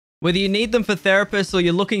Whether you need them for therapists or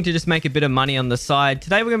you're looking to just make a bit of money on the side,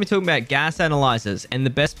 today we're going to be talking about gas analyzers and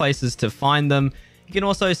the best places to find them. You can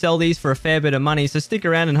also sell these for a fair bit of money, so stick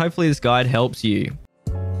around and hopefully this guide helps you.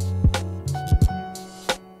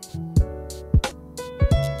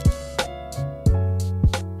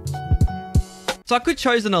 So I could have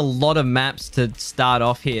chosen a lot of maps to start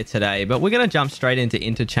off here today, but we're going to jump straight into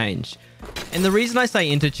Interchange. And the reason I say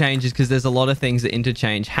Interchange is because there's a lot of things that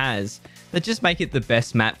Interchange has that just make it the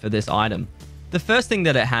best map for this item. The first thing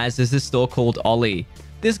that it has is this store called Ollie.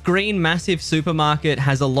 This green massive supermarket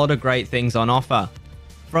has a lot of great things on offer.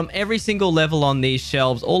 From every single level on these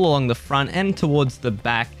shelves, all along the front and towards the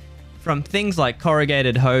back, from things like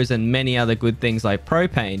corrugated hose and many other good things like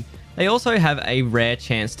propane, they also have a rare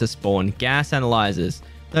chance to spawn gas analyzers,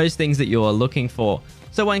 those things that you are looking for.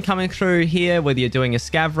 So when coming through here, whether you're doing a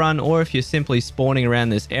scav run or if you're simply spawning around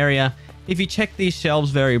this area, if you check these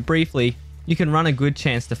shelves very briefly, you can run a good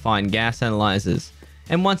chance to find gas analyzers.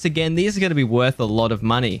 And once again, these are going to be worth a lot of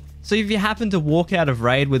money. So if you happen to walk out of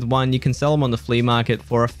raid with one, you can sell them on the flea market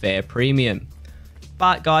for a fair premium.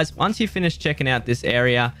 But guys, once you finish checking out this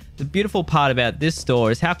area, the beautiful part about this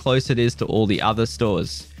store is how close it is to all the other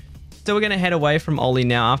stores. So we're going to head away from Ollie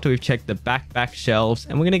now after we've checked the back shelves,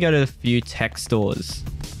 and we're going to go to a few tech stores.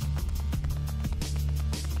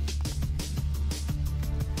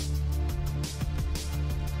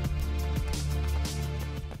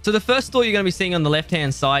 So the first store you're going to be seeing on the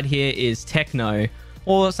left-hand side here is Techno,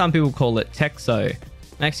 or some people call it Texo.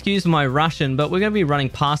 Now excuse my Russian, but we're going to be running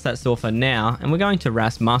past that store for now, and we're going to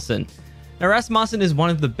Rasmussen. Now Rasmussen is one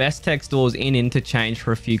of the best tech stores in Interchange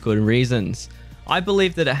for a few good reasons. I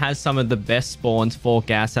believe that it has some of the best spawns for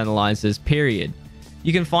gas analyzers, period.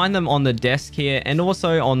 You can find them on the desk here and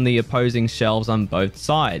also on the opposing shelves on both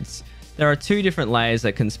sides. There are two different layers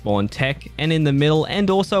that can spawn tech, and in the middle and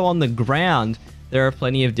also on the ground, there are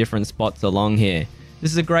plenty of different spots along here.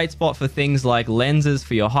 This is a great spot for things like lenses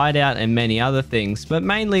for your hideout and many other things, but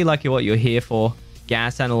mainly like what you're here for,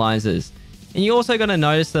 gas analyzers. And you also got to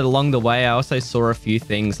notice that along the way I also saw a few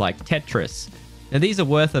things like Tetris. Now these are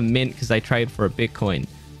worth a mint because they trade for a Bitcoin.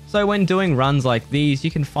 So when doing runs like these,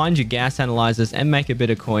 you can find your gas analyzers and make a bit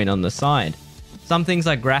of coin on the side. Some things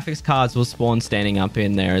like graphics cards will spawn standing up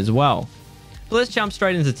in there as well. But let's jump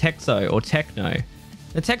straight into Texo or Techno.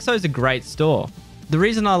 Now Texo is a great store. The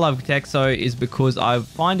reason I love Texo is because I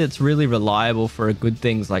find it's really reliable for good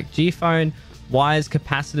things like G-Phone, wires,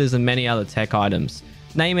 capacitors, and many other tech items.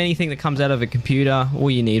 Name anything that comes out of a computer, all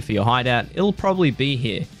you need for your hideout, it'll probably be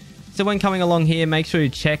here. So when coming along here, make sure you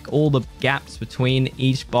check all the gaps between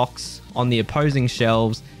each box on the opposing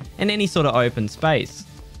shelves and any sort of open space.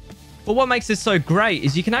 But what makes this so great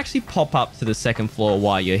is you can actually pop up to the second floor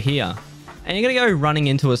while you're here. And you're going to go running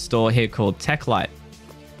into a store here called Techlight.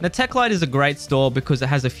 Now Techlight is a great store because it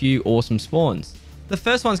has a few awesome spawns. The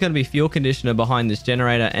first one's going to be fuel conditioner behind this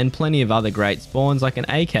generator and plenty of other great spawns like an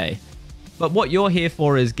AK. But what you're here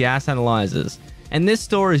for is gas analyzers, and this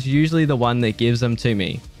store is usually the one that gives them to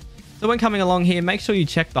me. So when coming along here, make sure you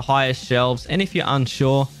check the highest shelves, and if you're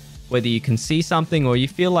unsure whether you can see something or you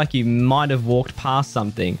feel like you might have walked past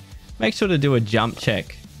something, make sure to do a jump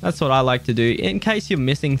check. That's what I like to do in case you're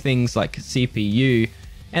missing things like CPU,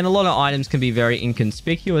 and a lot of items can be very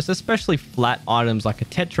inconspicuous, especially flat items like a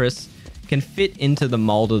Tetris can fit into the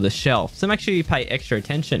mold of the shelf, so make sure you pay extra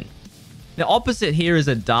attention. Now opposite here is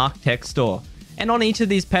a dark tech store, and on each of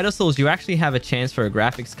these pedestals you actually have a chance for a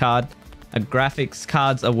graphics card. Graphics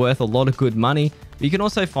cards are worth a lot of good money, but you can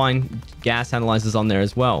also find gas analyzers on there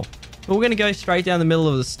as well. But we're going to go straight down the middle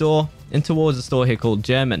of the store and towards a store here called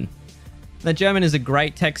German. Now German is a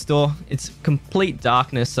great tech store. It's complete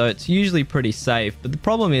darkness, so it's usually pretty safe, but the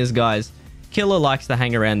problem is guys, Killer likes to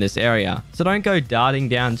hang around this area, so don't go darting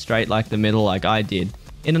down straight like the middle like I did.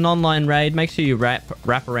 In an online raid, make sure you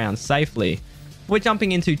wrap around safely. We're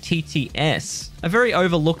jumping into TTS, a very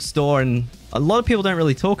overlooked store, and a lot of people don't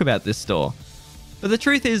really talk about this store. But the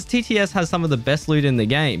truth is, TTS has some of the best loot in the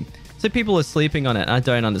game, so people are sleeping on it, and I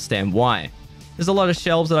don't understand why. There's a lot of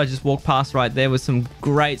shelves that I just walked past right there with some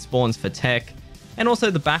great spawns for tech, and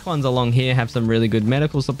also the back ones along here have some really good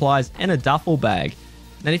medical supplies and a duffel bag.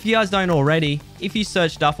 And if you guys don't already, if you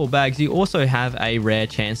search duffel bags, you also have a rare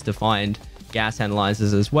chance to find gas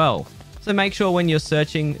analyzers as well. So make sure when you're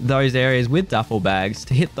searching those areas with duffel bags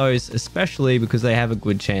to hit those, especially because they have a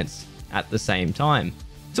good chance at the same time.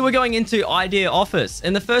 So we're going into Idea Office,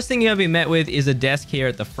 and the first thing you're going to be met with is a desk here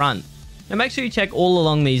at the front. Now make sure you check all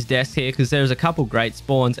along these desks here because there's a couple great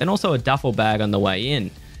spawns and also a duffel bag on the way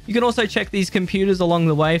in. You can also check these computers along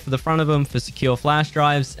the way for the front of them for secure flash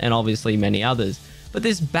drives and obviously many others. But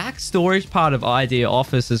this back storage part of Idea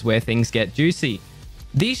Office is where things get juicy.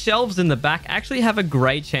 These shelves in the back actually have a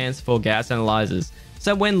great chance for gas analyzers.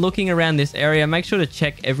 So when looking around this area, make sure to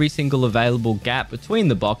check every single available gap between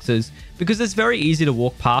the boxes because it's very easy to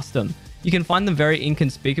walk past them. You can find them very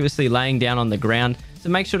inconspicuously laying down on the ground, so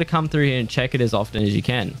make sure to come through here and check it as often as you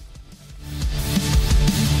can.